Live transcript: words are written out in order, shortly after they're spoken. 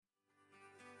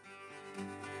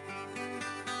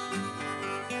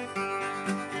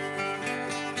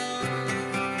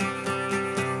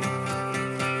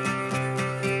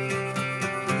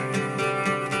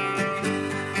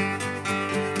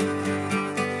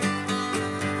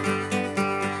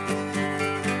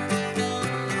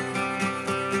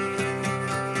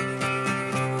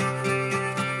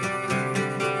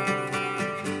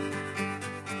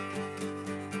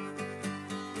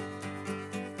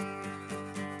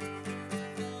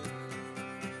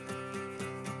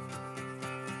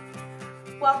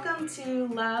Welcome to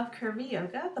Love Curvy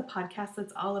Yoga, the podcast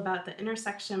that's all about the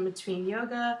intersection between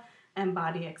yoga and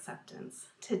body acceptance.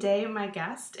 Today, my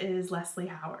guest is Leslie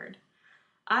Howard.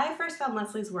 I first found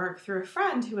Leslie's work through a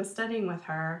friend who was studying with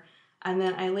her, and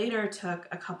then I later took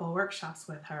a couple workshops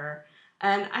with her.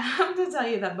 And I have to tell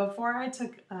you that before I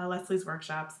took Leslie's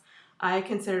workshops, I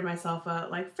considered myself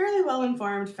a fairly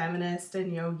well-informed feminist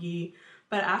and yogi.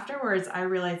 But afterwards, I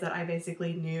realized that I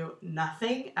basically knew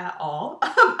nothing at all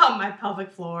about my pelvic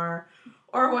floor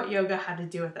or what yoga had to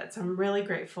do with it. So I'm really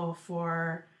grateful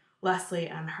for Leslie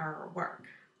and her work.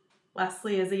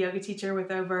 Leslie is a yoga teacher with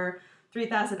over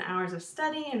 3,000 hours of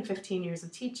study and 15 years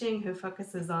of teaching who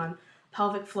focuses on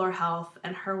pelvic floor health,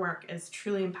 and her work is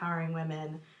truly empowering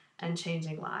women and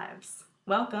changing lives.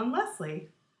 Welcome, Leslie.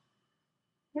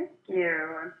 Thank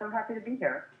you. I'm so happy to be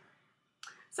here.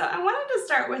 So I wanted to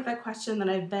start with a question that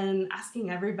I've been asking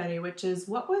everybody, which is,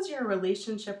 what was your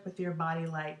relationship with your body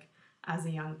like as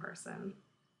a young person?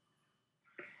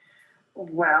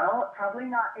 Well, probably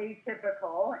not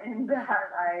atypical in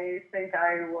that I think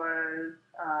I was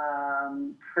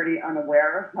pretty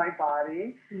unaware of my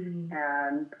body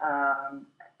and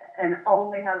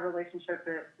only had a relationship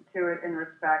to it in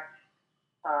respect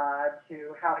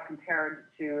to how I compared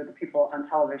to the people on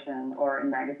television or in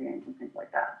magazines and things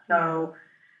like that. So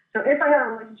if I had a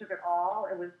relationship at all,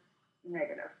 it was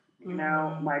negative. You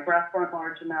know, my breasts weren't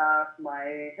large enough,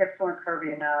 my hips weren't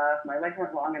curvy enough, my legs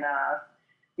weren't long enough,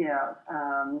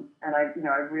 and I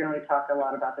really talk a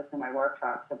lot about this in my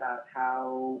workshops about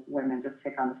how women just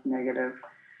take on this negative,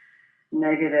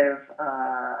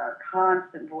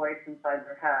 constant voice inside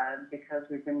their head because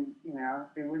we've been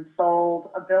sold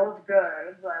a bill of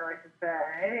goods, I like to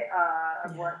say,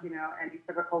 of what, any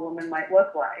typical woman might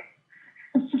look like.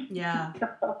 Yeah.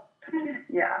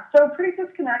 So pretty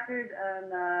disconnected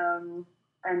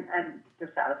and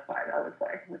dissatisfied, I would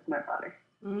say, with my body.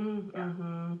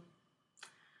 Mm-hmm.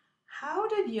 How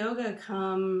did yoga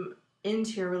come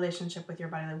into your relationship with your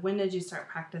body? Like, when did you start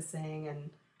practicing, and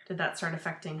did that start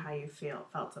affecting how you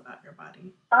felt about your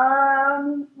body?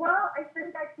 Well, I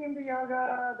think I came to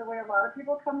yoga the way a lot of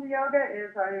people come to yoga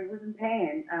is I was in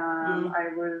pain. I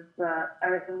was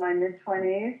in my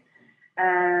mid-20s.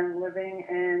 And living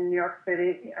in New York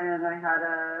City, and I had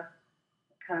a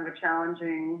kind of a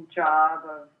challenging job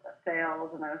of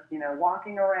sales, and I was,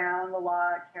 walking around a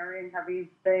lot, carrying heavy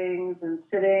things, and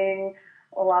sitting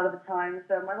a lot of the time,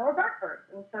 so my lower back hurt.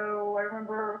 And so I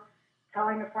remember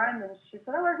telling a friend, and she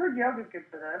said, "Oh, I heard yoga's good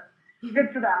for this,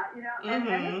 good for that," And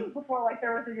this was before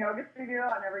there was a yoga studio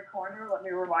on every corner. Let me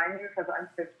remind you, because I'm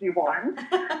 51,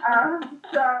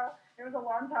 so it was a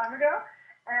long time ago.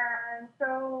 And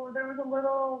so there was a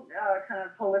little kind of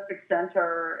holistic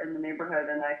center in the neighborhood,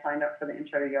 and I signed up for the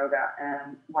intro to yoga.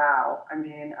 And wow, I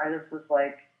mean, I just was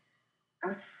I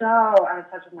was so out of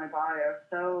touch with my body. I was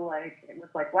so it was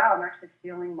wow, I'm actually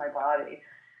feeling my body.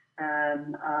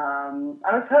 And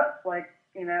I was hooked. By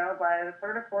the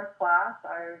third or fourth class,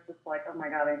 I was just oh my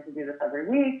God, I need to do this every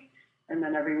week. And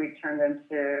then every week turned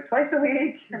into twice a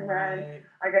week. And then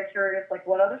I got curious,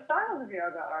 what other styles of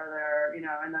yoga are there?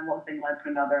 And then one thing led to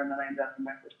another. And then I ended up in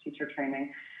my first teacher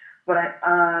training. But,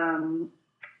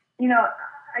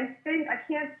 I think I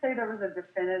can't say there was a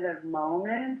definitive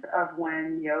moment of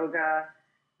when yoga,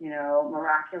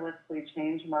 miraculously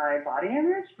changed my body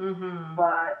image. Mm-hmm.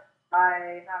 But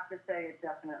I have to say it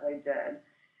definitely did.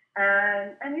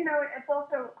 And it's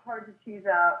also hard to tease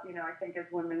out, I think as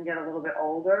women get a little bit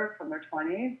older from their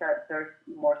 20s, that there's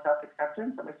more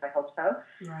self-acceptance, at least I hope so.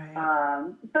 Right.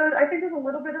 So I think there's a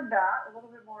little bit of that, a little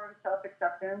bit more of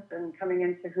self-acceptance and coming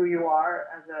into who you are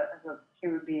as a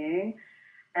human being.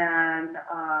 And,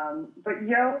 but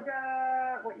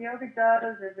what yoga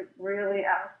does is it really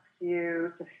asks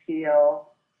you to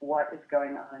feel what is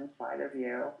going on inside of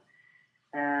you.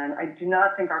 And I do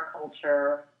not think our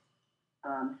culture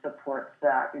supports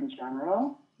that in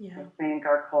general. Yeah. I think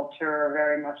our culture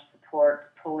very much supports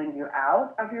pulling you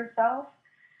out of yourself.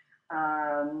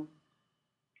 And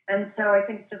so I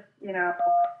think just,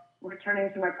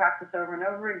 returning to my practice over and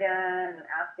over again and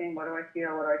asking, what do I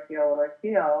feel? What do I feel? What do I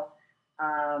feel?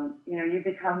 You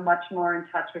become much more in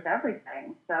touch with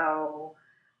everything. So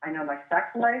I know my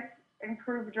sex life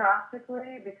improved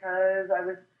drastically because I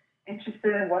was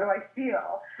interested in what do I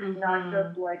feel, not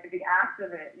just the act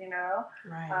of it,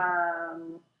 Right.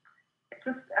 It's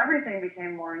just everything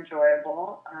became more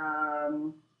enjoyable.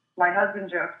 My husband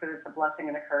jokes that it's a blessing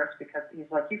and a curse because he's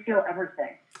you feel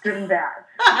everything, good and bad.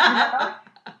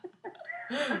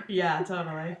 Yeah,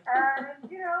 totally. And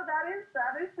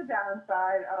that is the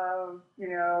downside of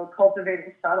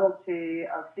cultivating subtlety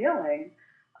of feeling.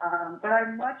 But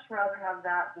I'd much rather have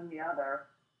that than the other.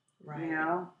 Right. you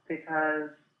know, because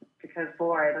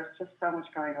boy, there's just so much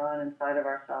going on inside of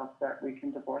ourselves that we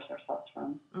can divorce ourselves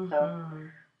from. Mm-hmm.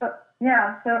 But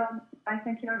yeah, so I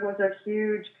think yoga was a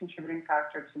huge contributing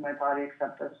factor to my body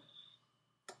acceptance.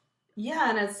 Yeah,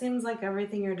 and it seems like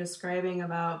everything you're describing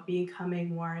about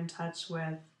becoming more in touch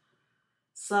with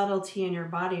subtlety in your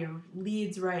body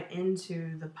leads right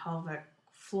into the pelvic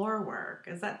floor work.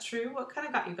 Is that true? What kind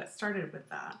of got you started with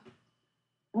that?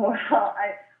 Well,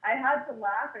 I had to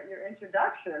laugh at your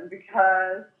introduction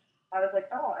because I was like,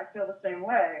 oh, I feel the same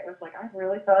way. It was like, I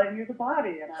really thought I knew the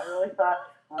body, and I really thought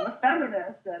I'm a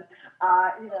feminist, and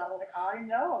you know, like I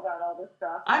know about all this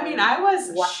stuff. I mean, I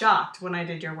was shocked when I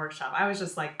did your workshop. I was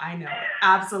just like, I know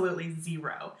absolutely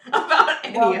zero about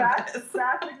any of this.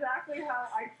 That's exactly how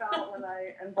I felt when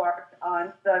I embarked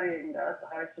on studying this.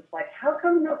 I was just like, how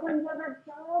come no one's ever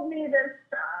told me this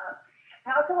stuff?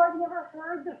 How come I've never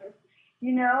heard this?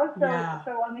 You know, so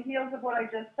on the heels of what I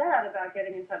just said about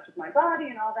getting in touch with my body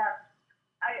and all that,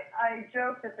 I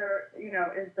joke that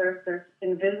there's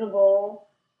invisible,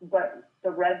 but the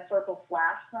red circle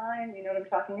flash sign. You know what I'm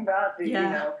talking about? You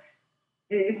know,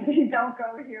 you don't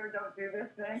go here, don't do this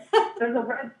thing. There's a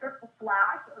red circle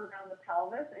flash around the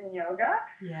pelvis in yoga.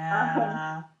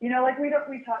 Yeah. You know, like we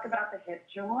talk about the hip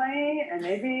joint, and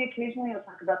maybe occasionally we'll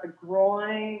talk about the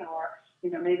groin, or you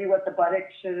know, maybe what the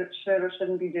buttock should or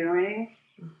shouldn't be doing.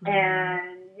 Mm-hmm.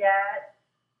 And yet,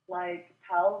 like,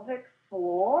 pelvic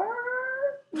floor?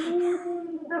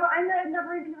 I've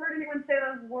never even heard anyone say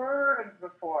those words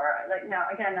before. Like, now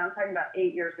I'm talking about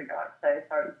 8 years ago, I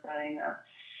started studying this.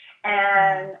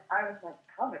 And I was like,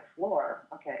 pelvic floor?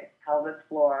 Okay, pelvic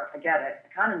floor, I get it. I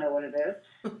kind of know what it is,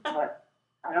 but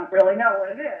I don't really know what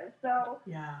it is. So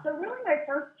really my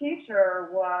first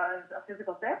teacher was a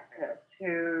physical therapist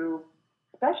who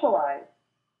specialized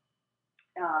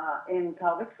in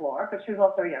pelvic floor, but she was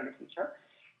also a yoga teacher.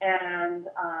 And,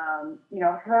 you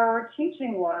know, her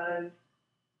teaching was,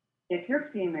 if you're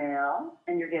female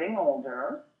and you're getting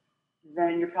older,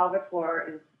 then your pelvic floor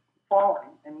is falling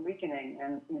and weakening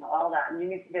and, you know, all that. And you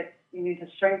need to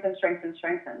strengthen.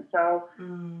 So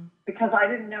because I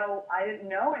didn't know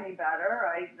any better,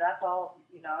 that's all,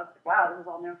 you know, wow, this is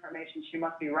all new information. She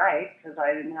must be right, because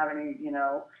I didn't have anything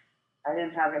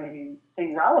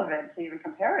relevant to even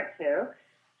compare it to.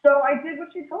 So I did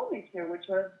what she told me to, which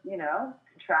was, you know,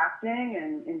 contracting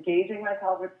and engaging my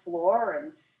pelvic floor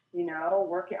and, you know,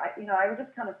 working. I would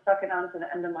just kind of suck it on to the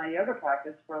end of my yoga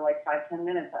practice for like 5-10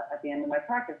 minutes. At the end of my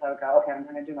practice, I would go, okay, I'm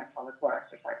going to do my pelvic floor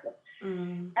exercises.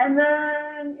 And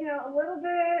then, you know, a little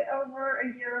bit over a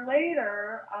year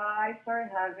later, I started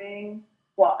having,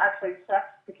 sex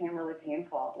became really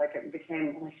painful. Like, it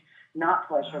became like not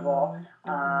pleasurable.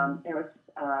 It was,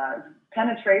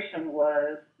 penetration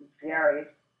was very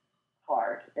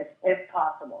hard, if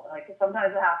possible. Like,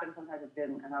 sometimes it happened, sometimes it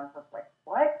didn't, and I was just like,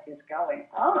 what is going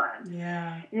on?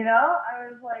 Yeah. You know, I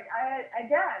was like, I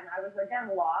was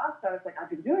lost. I was like, I've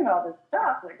been doing all this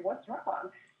stuff, like, what's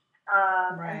wrong?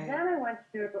 And then I went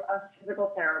to a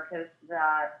physical therapist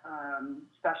that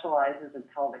specializes in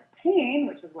pelvic pain,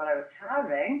 which is what I was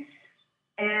having,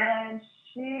 and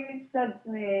she said to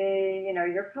me, you know,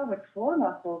 your pelvic floor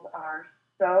muscles are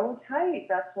so tight.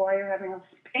 That's why you're having all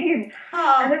this pain.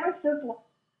 And it was just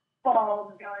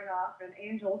balls going off and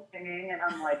angels singing, and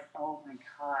I'm like, oh my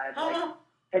God. Like,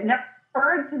 it never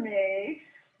occurred to me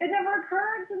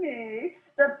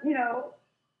that, you know,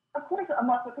 of course a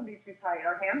muscle can be too tight.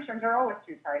 Our hamstrings are always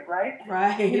too tight, right?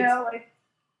 Right. You know, like,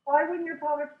 why wouldn't your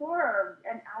pelvic floor?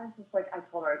 And I was just like, I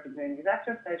told her I've been doing these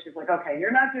exercises. She's like, okay,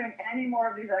 you're not doing any more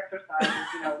of these exercises.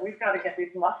 You know, we've got to get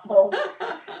these muscles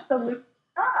to loosen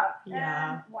up.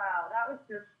 Yeah. And wow, that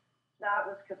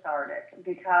was cathartic,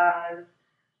 because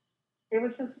it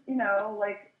was just, you know,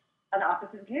 like an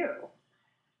opposite view.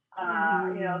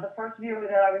 You know, the first view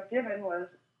that I was given was,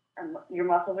 your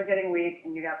muscles are getting weak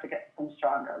and you have to get them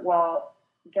stronger. Well,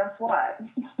 guess what?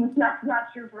 That's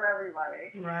not true for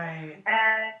everybody. Right.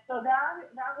 And so that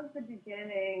was the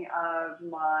beginning of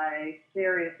my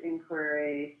serious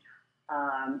inquiry.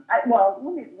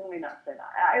 Let me not say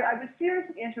that. I was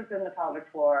seriously interested in the pelvic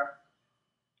floor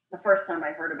the first time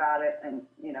I heard about it, and,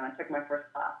 you know, I took my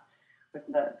first class with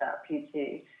that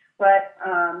PT. But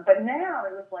now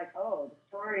it was like, oh, the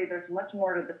story, there's much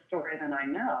more to the story than I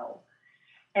know.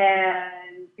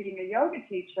 And being a yoga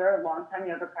teacher, a long-time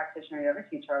yoga practitioner, yoga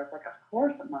teacher, I was like, of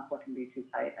course a muscle can be too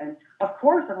tight. And of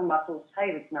course if a muscle is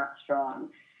tight, it's not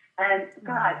strong. And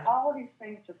God, all of these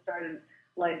things just started,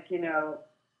 like, you know,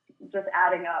 just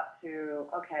adding up to,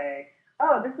 okay,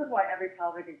 oh, this is why every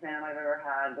pelvic exam I've ever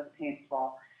had was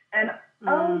painful. And,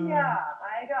 oh yeah,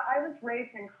 I was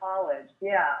raped in college.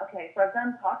 Yeah. Okay. So I've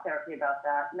done talk therapy about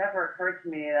that. Never occurred to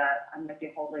me that I might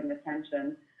be holding the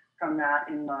tension from that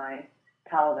in my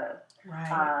pelvis. Right.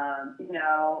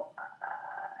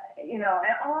 And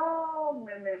all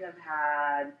women have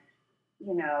had,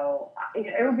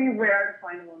 it would be rare to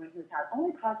find a woman who's had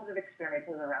only positive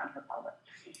experiences around her pelvis.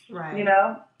 Right.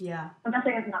 Yeah. I'm not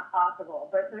saying it's not possible,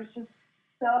 but there's just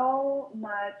so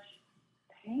much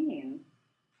pain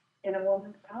in a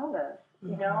woman's pelvis,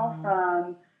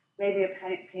 from maybe a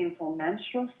painful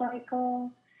menstrual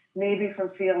cycle, maybe from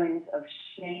feelings of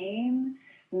shame,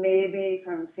 maybe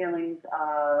from feelings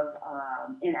of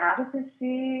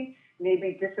inadequacy,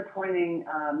 maybe disappointing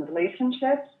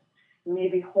relationships,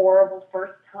 maybe horrible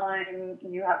first time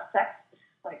you have sex.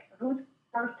 Like, whose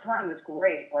first time was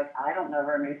great? Like, I don't know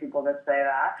very many people that say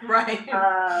that. Right.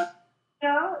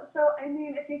 So, I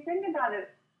mean, if you think about it,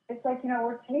 it's like,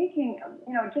 we're taking,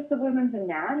 just the women's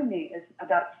anatomy is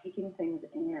about taking things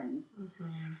in.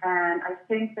 Mm-hmm. And I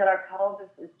think that our pelvis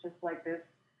is just like this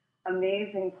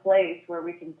amazing place where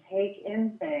we can take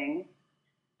in things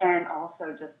and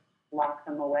also just lock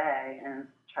them away and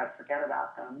try to forget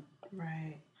about them.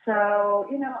 Right. So,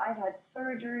 I've had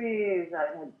surgeries,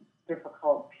 I've had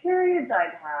difficult periods,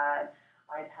 I've had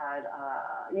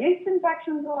yeast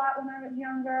infections a lot when I was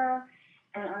younger.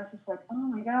 And I was just like, oh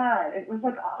my God, it was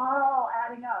like all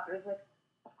adding up. It was like,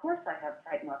 of course I have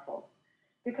tight muscles.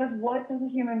 Because what does a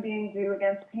human being do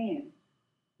against pain?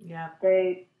 Yeah.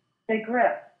 They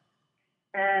grip.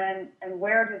 And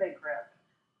where do they grip?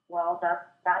 Well,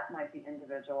 that might be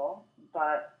individual,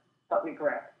 but we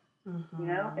grip.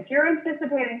 Mm-hmm. If you're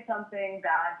anticipating something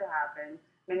bad to happen,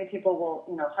 many people will,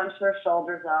 hunch their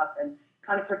shoulders up and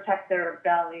kind of protect their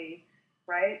belly,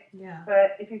 right? Yeah.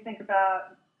 But if you think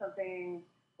about something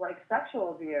like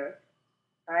sexual abuse,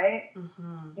 right?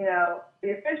 Mm-hmm.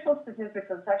 The official statistics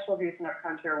of sexual abuse in our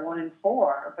country are 1 in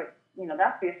 4, but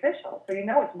that's the official. So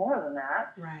it's more than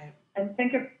that. Right. And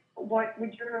think of what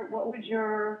would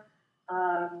your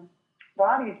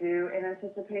body do in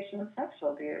anticipation of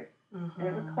sexual abuse? Mm-hmm. And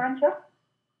it would clench up.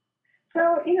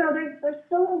 So there's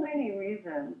so many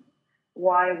reasons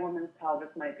why a woman's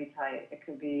pelvis might be tight. It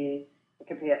could be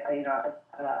a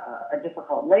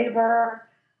difficult labor.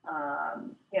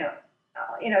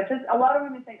 Just a lot of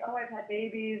women think, oh, I've had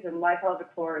babies and my pelvic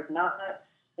floor is not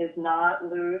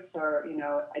loose, or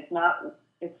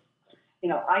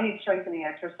I need strengthening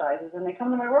exercises, and they come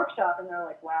to my workshop and they're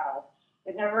like, wow,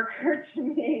 it never occurred to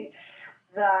me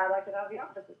that I could have the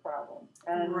opposite problem.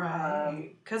 And,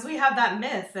 right, because we have that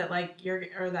myth that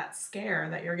that scare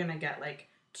that you're gonna get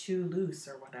too loose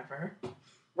or whatever.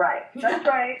 Right, that's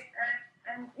right.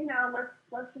 And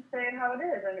let's just say it how it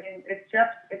is. I mean, it's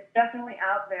definitely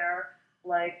out there.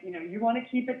 You want to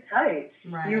keep it tight.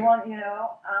 Right. You want,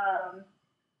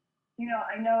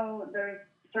 I know there's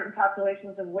certain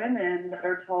populations of women that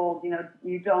are told,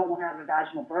 you don't want to have a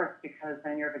vaginal birth because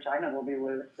then your vagina will be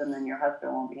loose and then your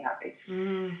husband won't be happy.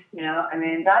 Mm. I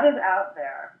mean, that is out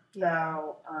there. Yeah.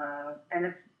 So, and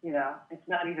it's, it's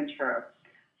not even true.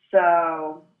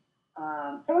 So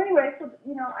anyway,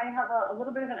 I have a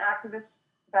little bit of an activist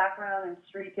background and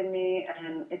streak in me,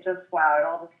 and it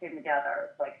all just came together.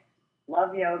 It's like,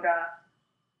 love yoga.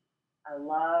 I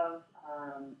love,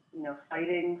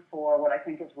 fighting for what I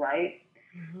think is right.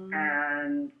 Mm-hmm.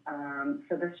 And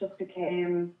so this just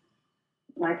became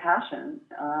my passion.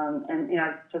 And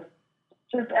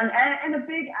a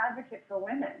big advocate for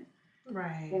women.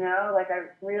 Right. I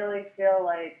really feel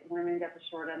like women get the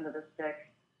short end of the stick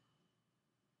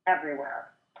everywhere.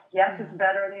 Yes, It's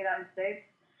better in the United States.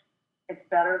 It's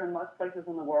better than most places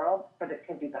in the world, but it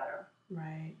could be better.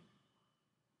 Right.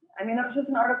 I mean, there was just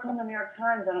an article in the New York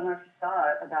Times, I don't know if you saw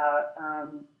it,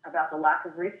 about the lack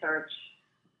of research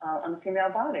on the female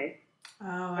body.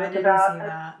 Oh, I didn't see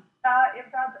that.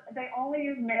 They only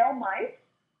use male mice.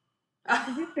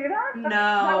 Did you see that?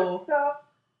 No.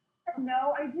 I have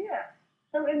no idea.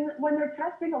 So when they're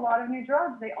testing a lot of new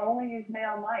drugs, they only use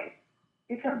male mice.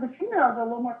 Because the females are a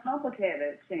little more complicated,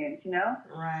 it seems,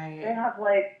 Right. They have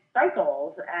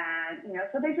cycles and,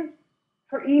 so they just,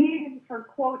 for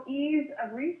quote, ease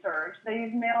of research, they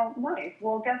use male mice.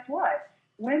 Well, guess what?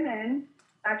 Women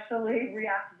actually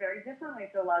react very differently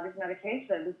to a lot of these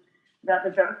medications that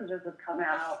the dosages have come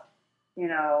out,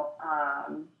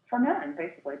 for men,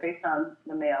 basically, based on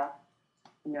the male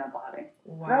body.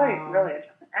 Wow. Really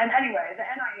interesting. And anyway, the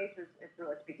NIH is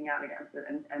really speaking out against it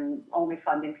and only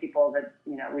funding people that,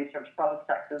 research both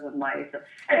sexes of mice.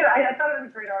 Anyway, I thought it was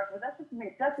a great article. That's just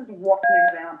one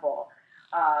example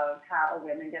of how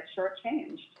women get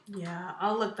shortchanged. Yeah,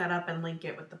 I'll look that up and link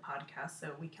it with the podcast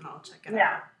so we can all check it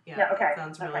out. Yeah, okay.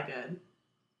 That sounds really good.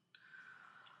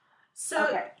 So,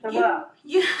 okay, so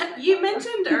you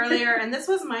mentioned earlier, and this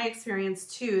was my experience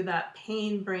too, that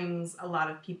pain brings a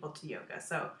lot of people to yoga.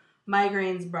 So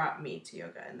migraines brought me to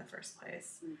yoga in the first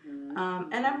place. Mm-hmm.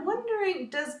 And I'm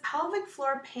wondering, does pelvic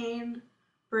floor pain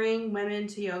bring women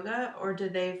to yoga, or do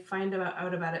they find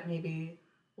out about it maybe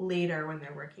later when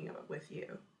they're working with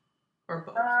you, or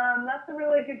both? That's a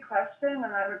really good question,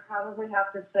 and I would probably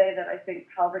have to say that I think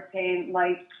pelvic pain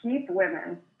might keep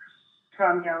women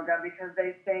from yoga because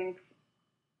they think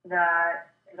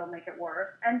that it'll make it worse.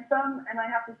 And I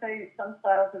have to say, some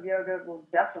styles of yoga will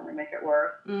definitely make it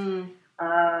worse.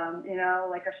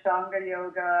 Like Ashtanga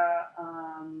yoga,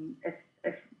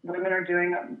 if women are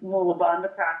doing a Mula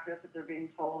Bandha practice, if they're being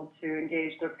told to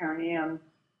engage their perineum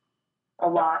a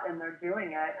lot and they're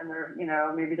doing it, and they're,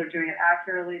 maybe they're doing it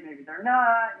accurately, maybe they're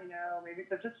not, maybe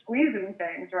they're just squeezing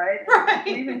things, right? Right.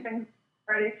 Squeezing things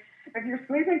already. If you're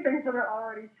squeezing things that are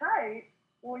already tight,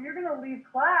 well, you're going to leave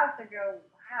class and go,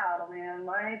 wow, man,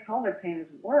 my pelvic pain is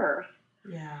worse.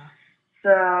 Yeah.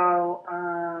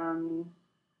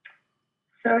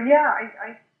 So yeah,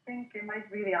 I think it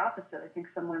might be the opposite. I think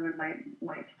some women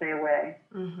might stay away.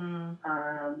 Mm-hmm.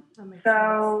 That makes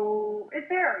so sense. It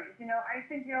varies. I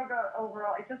think yoga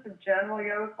overall, it's just a general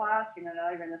yoga class,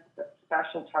 not even a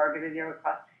special targeted yoga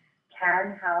class,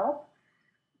 can help.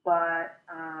 But,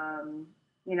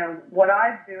 what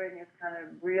I'm doing is kind of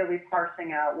really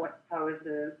parsing out what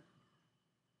poses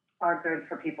are good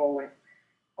for people with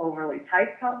overly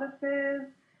tight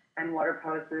pelvises, and what are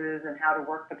poses and how to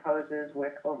work the poses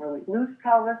with overly loose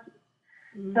pelvis,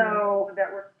 so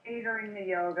that we're catering the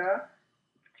yoga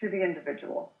to the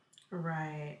individual.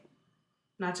 Right.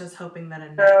 Not just hoping that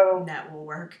a net will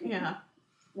work. Yeah.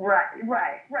 Right.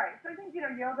 So I think,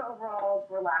 yoga overall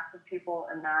relaxes people,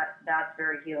 and that's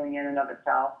very healing in and of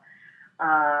itself.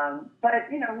 But,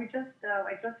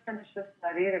 I just finished a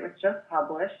study that was just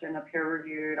published in a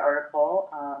peer-reviewed article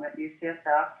at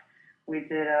UCSF. We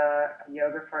did a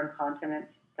yoga for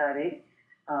incontinence study,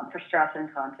 for stress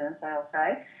incontinence, I'll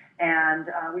say. And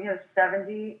we had a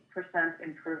 70%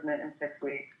 improvement in 6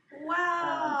 weeks.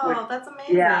 Wow, that's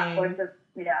amazing. Yeah,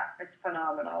 it's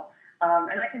phenomenal.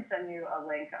 And I can send you a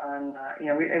link on,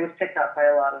 it was picked up by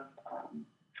a lot of,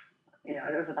 it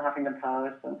was at the Huffington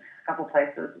Post and a couple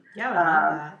places. Yeah, I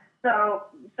love that.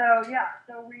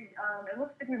 So we, it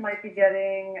looks like we might be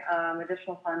getting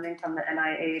additional funding from the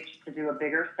NIH to do a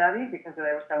bigger study because they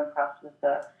were so impressed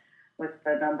with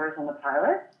the numbers on the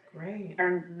pilot. Great.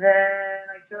 And then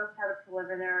I just had a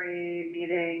preliminary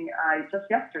meeting just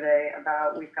yesterday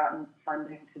about we've gotten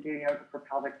funding to do yoga for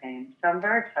pelvic pain. So I'm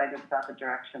very excited about the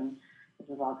direction this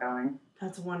is all going.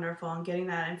 That's wonderful, and getting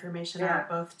that information out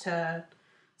both to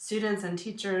students and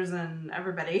teachers and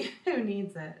everybody who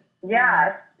needs it.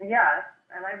 Yes.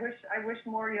 And I wish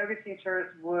more yoga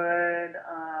teachers would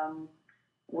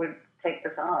take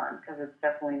this on because it's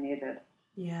definitely needed.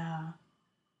 Yeah.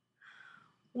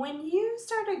 When you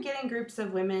started getting groups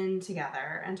of women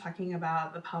together and talking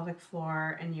about the pelvic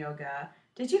floor and yoga,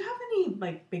 did you have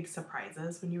any big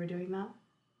surprises when you were doing that?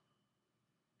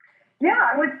 Yeah,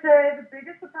 I would say the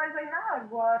biggest surprise I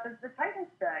had was the tightness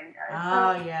thing.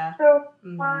 So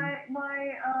my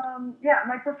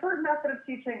preferred method of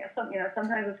teaching,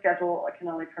 sometimes a schedule can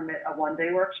only permit a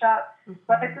one-day workshop,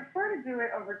 but I prefer to do it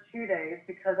over 2 days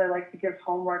because I like to give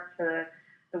homework to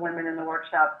the women in the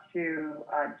workshop to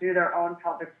do their own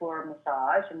pelvic floor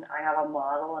massage, and I have a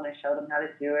model and I show them how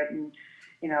to do it, and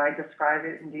I describe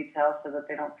it in detail so that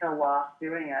they don't feel lost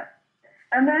doing it.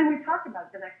 And then we talk about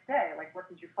it the next day, what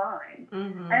did you find?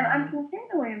 Mm-hmm. And I'm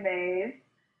continually amazed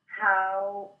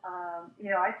how,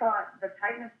 I thought the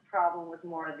tightness problem was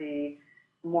more the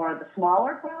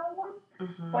smaller problem.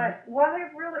 Mm-hmm. But what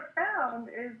I've really found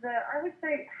is that I would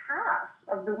say half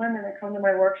of the women that come to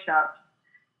my workshops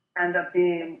end up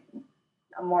being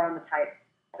more on the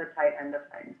tight end of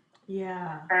things.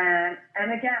 Yeah. And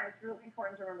again, it's really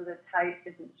important to remember that tight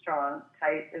isn't strong.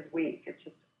 Tight is weak. It's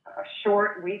just a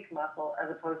short, weak muscle as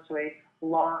opposed to a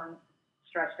long,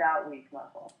 stretched out, weak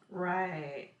muscle.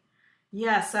 Right.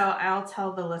 Yeah, so I'll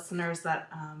tell the listeners that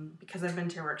because I've been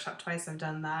to your workshop twice, I've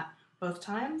done that both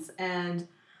times. And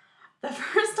the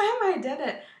first time I did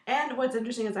it, and what's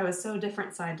interesting is I was so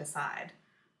different side to side.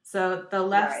 So the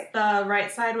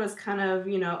right side was kind of,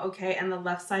 okay, and the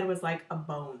left side was like a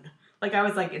bone. I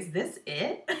was like, is this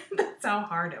it? That's how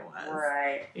hard it was.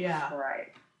 Right. Yeah.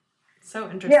 Right. So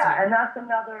interesting. Yeah, and that's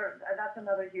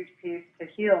another huge piece to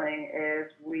healing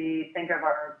is we think of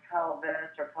our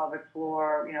pelvis or pelvic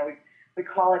floor, we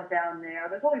call it down there.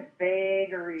 There's all these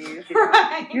vagaries,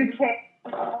 Right. You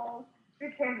kegels,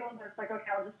 it's like,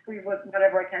 okay, I'll just squeeze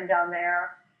whatever I can down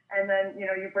there. And then,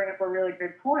 you bring up a really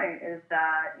good point is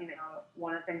that,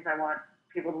 one of the things I want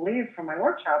people to leave from my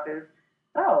workshop is,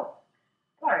 oh,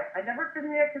 boy, I never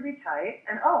figured it could be tight.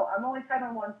 And, I'm only tight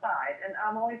on one side. And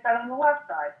I'm only tight on the left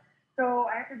side. So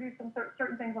I have to do some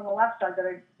certain things on the left side that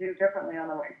I do differently on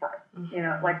the right side.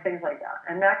 Like things like that.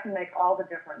 And that can make all the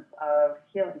difference of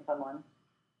healing someone.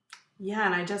 Yeah,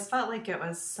 and I just felt like it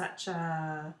was such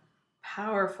a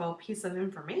powerful piece of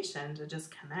information to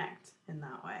just connect in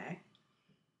that way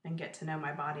and get to know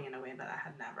my body in a way that I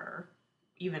had never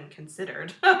even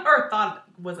considered or thought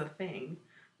was a thing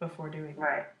before doing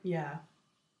right. That. Yeah.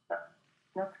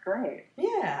 That's great.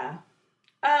 Yeah.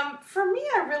 For me,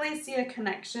 I really see a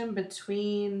connection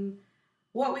between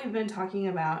what we've been talking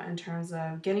about in terms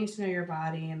of getting to know your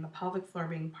body and the pelvic floor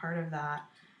being part of that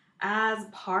as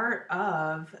part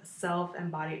of self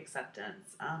and body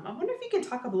acceptance. I wonder if you can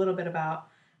talk a little bit about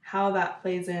how that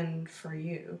plays in for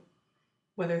you,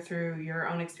 whether through your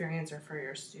own experience or for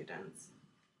your students.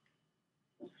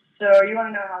 So you want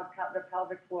to know how the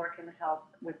pelvic floor can help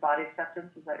with body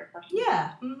acceptance? Is that your question?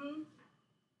 Yeah. Mm-hmm.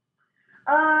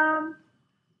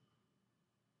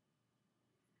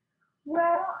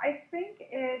 Well, I think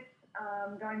it's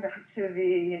going back to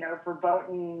the,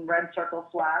 verboten red circle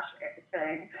flash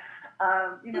thing.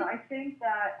 I think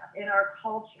that in our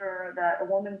culture that a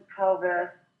woman's pelvis,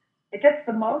 it gets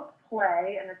the most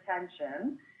play and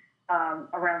attention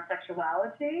around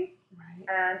sexuality right.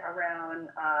 and around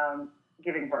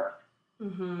giving birth.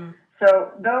 Mm-hmm.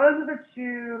 So those are the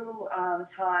two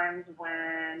times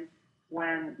when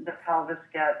the pelvis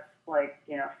gets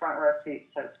front row seat,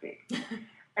 so to speak.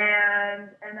 And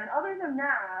then other than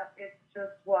that, it's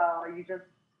just, you just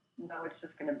know it's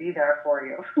just going to be there for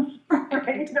you.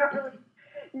 Right? You don't really,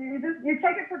 you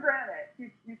take it for granted.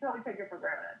 You totally take it for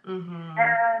granted. Mm-hmm.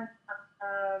 And,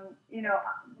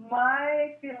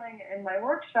 my feeling in my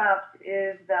workshops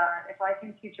is that if I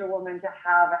can teach a woman to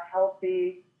have a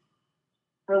healthy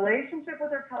relationship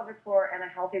with her pelvic floor and a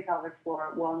healthy pelvic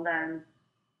floor, well, then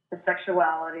the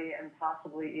sexuality and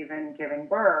possibly even giving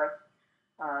birth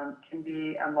can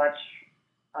be a much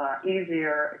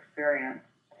easier experience.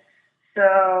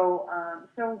 So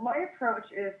my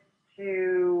approach is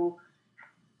to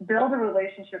build a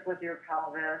relationship with your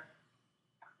pelvis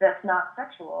that's not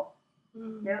sexual.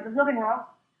 Mm-hmm. There's nothing wrong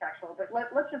with sexual, but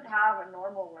let's just have a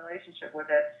normal relationship with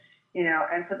it,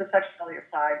 and put the sexuality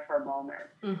aside for a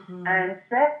moment. Mm-hmm. And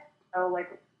say, how do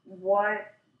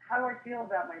I feel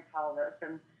about my pelvis,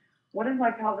 and what does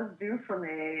my pelvis do for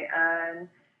me, and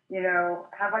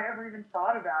have I ever even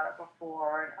thought about it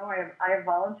before? And, I have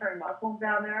voluntary muscles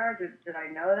down there. Did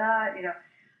I know that?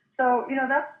 So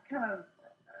that's kind of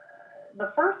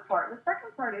the first part. The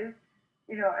second part is,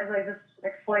 as I just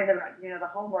explained about, the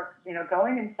homework,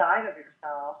 going inside of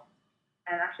yourself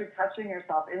and actually touching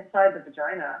yourself inside the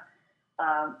vagina.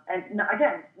 And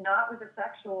again, not with a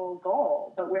sexual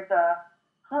goal, but with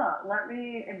let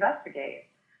me investigate,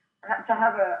 to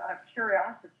have a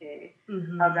curiosity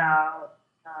mm-hmm. about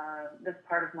this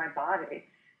part of my body,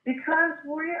 because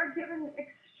we are given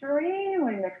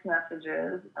extremely mixed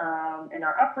messages in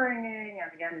our upbringing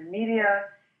and again in media,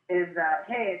 is that,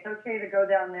 hey, it's okay to go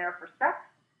down there for sex,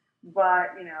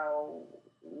 but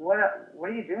what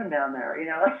are you doing down there?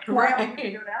 Why are you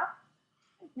doing that?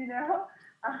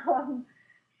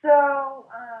 So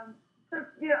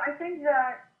I think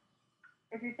that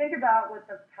if you think about what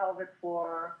the pelvic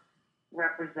floor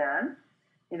represents,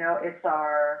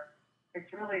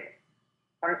 it's really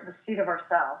the seat of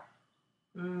ourself,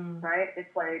 right?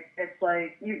 It's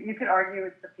like you could argue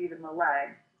it's the feet and the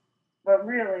legs, but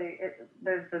really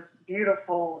there's this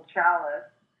beautiful chalice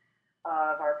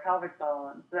of our pelvic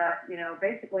bones that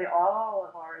basically all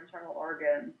of our internal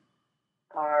organs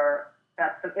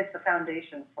it's the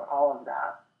foundation for all of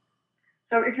that.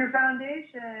 So if your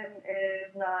foundation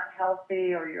is not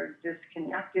healthy or you're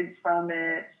disconnected from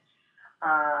it,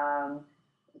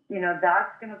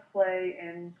 that's going to play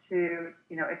into,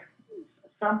 it's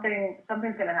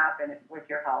something's going to happen with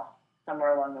your health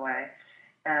somewhere along the way.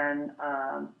 And,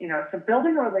 so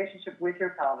building a relationship with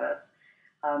your pelvis,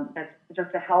 that's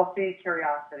just a healthy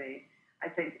curiosity, I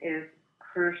think is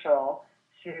crucial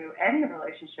to any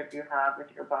relationship you have with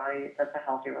your body that's a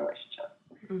healthy relationship.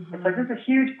 Mm-hmm. It's like this is a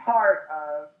huge part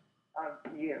of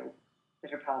you,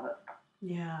 is your pelvis.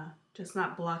 Yeah, just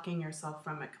not blocking yourself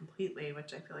from it completely,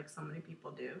 which I feel like so many people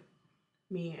do,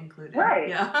 me included. Right.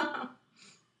 Yeah.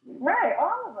 Right,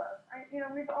 all of us.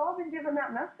 We've all been given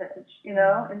that message, in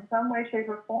some way, shape,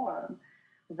 or form,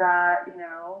 that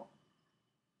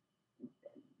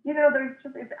there's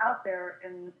just, it's out there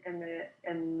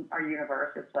in our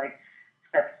universe. It's like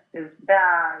sex is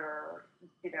bad, or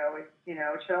it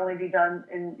should only be done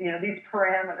in, these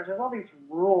parameters. There's all these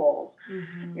rules.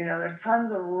 Mm-hmm. There's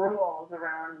tons of rules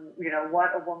around,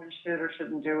 what a woman should or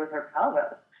shouldn't do with her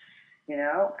pelvis.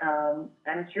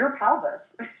 And it's your pelvis.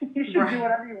 You should do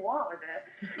whatever you want with it.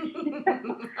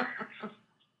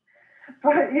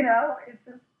 But, it's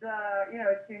just,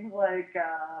 it seems like,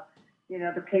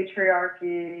 the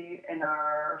patriarchy in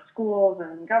our schools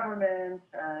and governments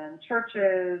and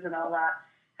churches and all that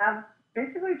have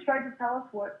basically tried to tell us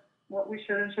what we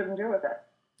should and shouldn't do with it.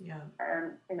 Yeah.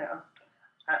 And,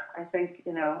 I think,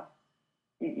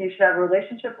 you should have a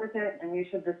relationship with it, and you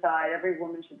should decide, every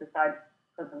woman should decide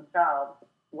for themselves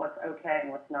what's okay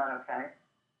and what's not okay.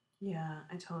 Yeah,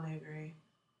 I totally agree.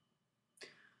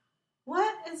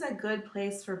 What is a good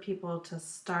place for people to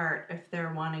start if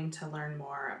they're wanting to learn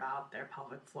more about their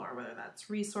pelvic floor, whether that's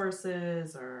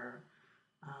resources or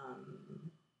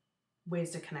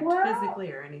ways to connect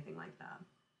physically or anything like that?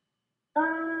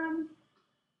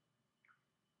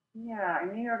 Yeah, I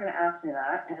knew you were going to ask me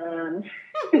that. And,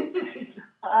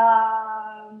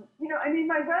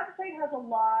 my website has a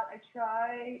lot. I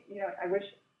try, I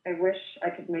wish I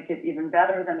could make it even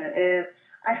better than it is.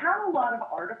 I have a lot of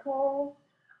articles.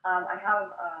 I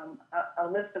have a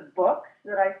list of books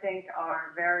that I think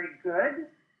are very good,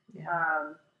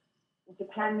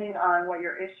 depending on what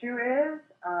your issue is.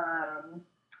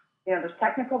 There's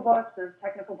technical books. There's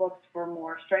technical books for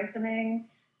more strengthening.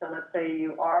 So let's say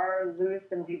you are loose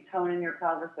and deep tone in your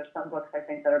pelvis. There's some books I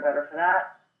think that are better for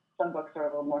that. Some books are a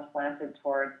little more slanted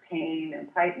towards pain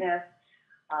and tightness.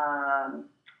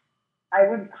 I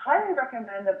would highly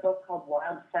recommend a book called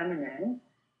Wild Feminine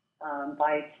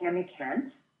by Tammy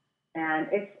Kent. And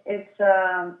it's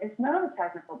not a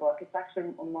technical book. It's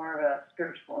actually more of a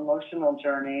spiritual, emotional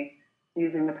journey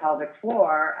using the pelvic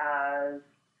floor as,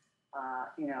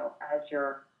 as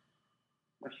your,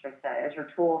 as your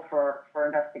tool for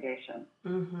investigation.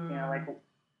 Mm-hmm.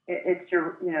 It's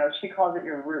your, she calls it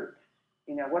your root.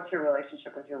 What's your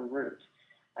relationship with your root?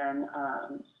 And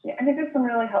I think there's some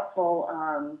really helpful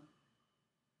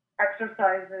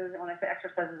exercises. And when I say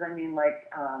exercises, I mean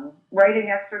writing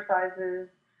exercises.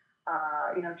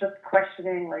 Just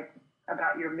questioning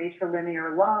about your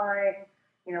matrilinear line.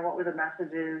 What were the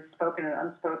messages, spoken and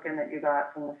unspoken, that you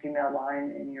got from the female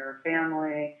line in your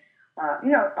family?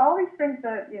 All these things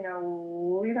that,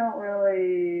 we don't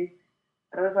really,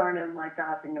 those aren't in the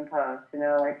Huffington Post,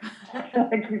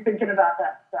 you're thinking about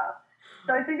that stuff.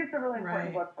 So I think it's a really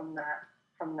important book from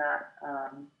that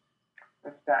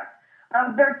respect.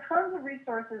 There are tons of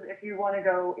resources if you want to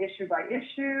go issue by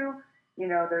issue.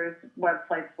 There's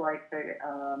websites like the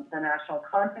National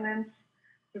Continence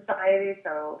Society,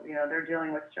 so, they're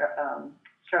dealing with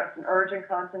stress and urge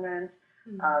incontinence.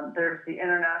 Mm-hmm. There's the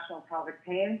International Pelvic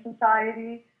Pain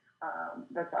Society.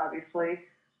 That's obviously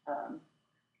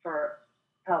for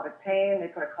pelvic pain. They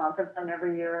put a conference on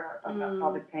every year about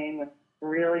pelvic pain with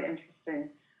really interesting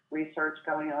research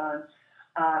going on.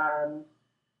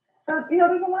 So,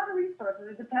 there's a lot of resources.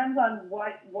 It depends on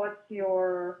what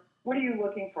are you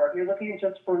looking for? If you're looking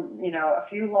just for, a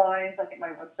few lines, I think my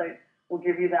website will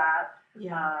give you that.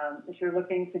 Yeah. If you're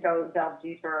looking to delve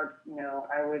deeper,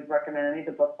 I would recommend any of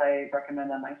the books I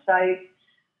recommend on my site.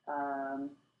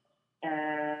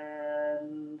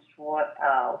 And what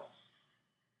else?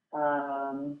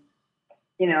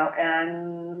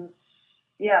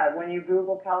 When you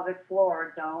Google pelvic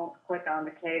floor, don't click on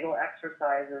the Kegel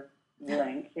exercises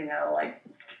link,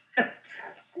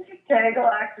 Kegel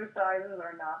exercises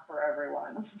are not for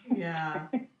everyone. Yeah.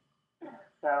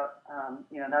 So,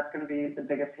 that's going to be the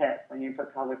biggest hit when you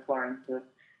put pelvic floor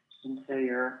into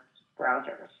your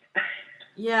browsers.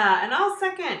 Yeah, and I'll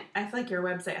second. I feel like your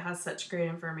website has such great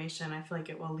information. I feel like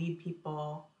it will lead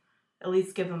people, at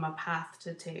least give them a path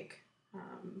to take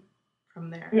from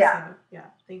there. Yeah. So, yeah,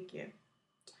 thank you.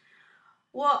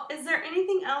 Well, is there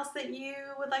anything else that you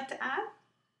would like to add?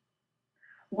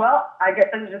 Well, I guess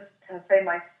I'm just going to say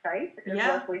my site is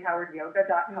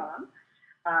LeslieHowardYoga.com.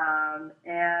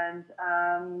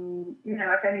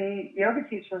 If any yoga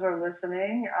teachers are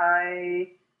listening,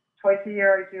 twice a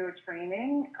year I do a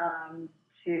training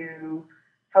to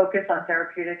focus on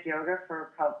therapeutic yoga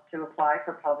to apply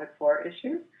for pelvic floor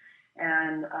issues.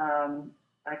 And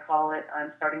I call it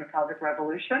I'm starting a pelvic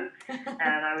revolution,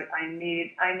 and I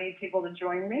need people to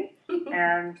join me.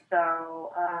 And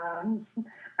so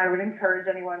I would encourage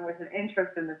anyone with an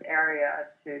interest in this area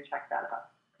to check that out.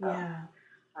 Yeah.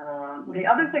 The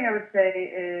other thing I would say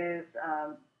is,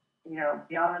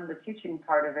 beyond the teaching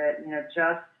part of it,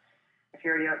 just if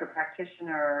you're a yoga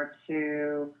practitioner,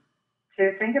 to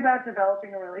think about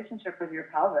developing a relationship with your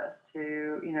pelvis,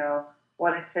 to,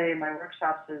 what I say in my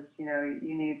workshops is,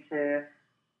 you need to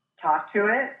talk to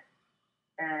it,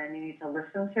 and you need to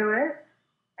listen to it,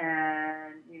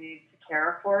 and you need to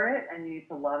care for it, and you need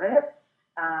to love it.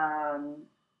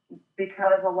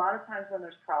 Because a lot of times when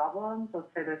there's problems, let's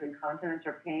say there's incontinence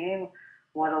or pain,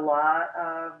 what a lot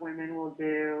of women will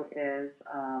do is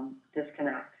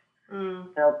disconnect.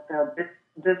 They'll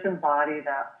disembody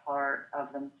that part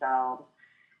of themselves.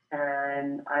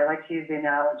 And I like to use the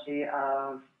analogy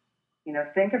of,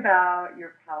 think about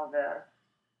your pelvis,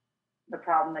 the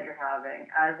problem that you're having,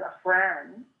 as a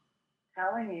friend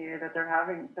telling you that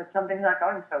that something's not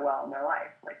going so well in their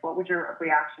life. Like, what would your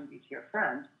reaction be to your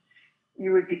friend?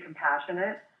 You would be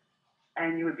compassionate,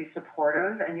 and you would be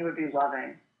supportive, and you would be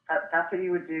loving. That's what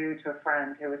you would do to a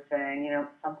friend who was saying,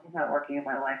 something's not working in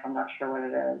my life. I'm not sure what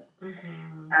it is.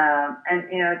 Mm-hmm. And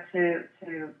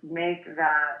to make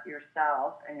that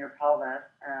yourself and your pelvis,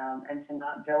 and to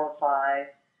not vilify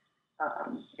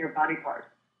your body parts.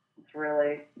 It's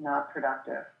really not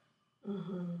productive.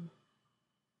 Mm-hmm.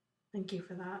 Thank you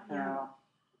for that.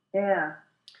 Yeah.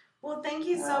 Well, thank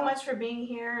you so much for being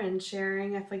here and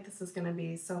sharing. I feel like this is going to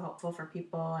be so helpful for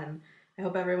people, and I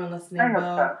hope everyone listening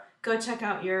will go check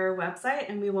out your website,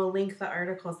 and we will link the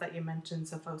articles that you mentioned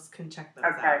so folks can check those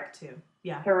out too.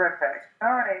 Yeah. Terrific.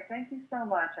 All right. Thank you so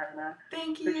much, Anna.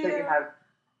 Thank you. Appreciate you having.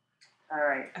 All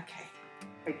right. Okay.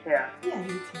 Take care. Yeah,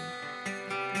 you too.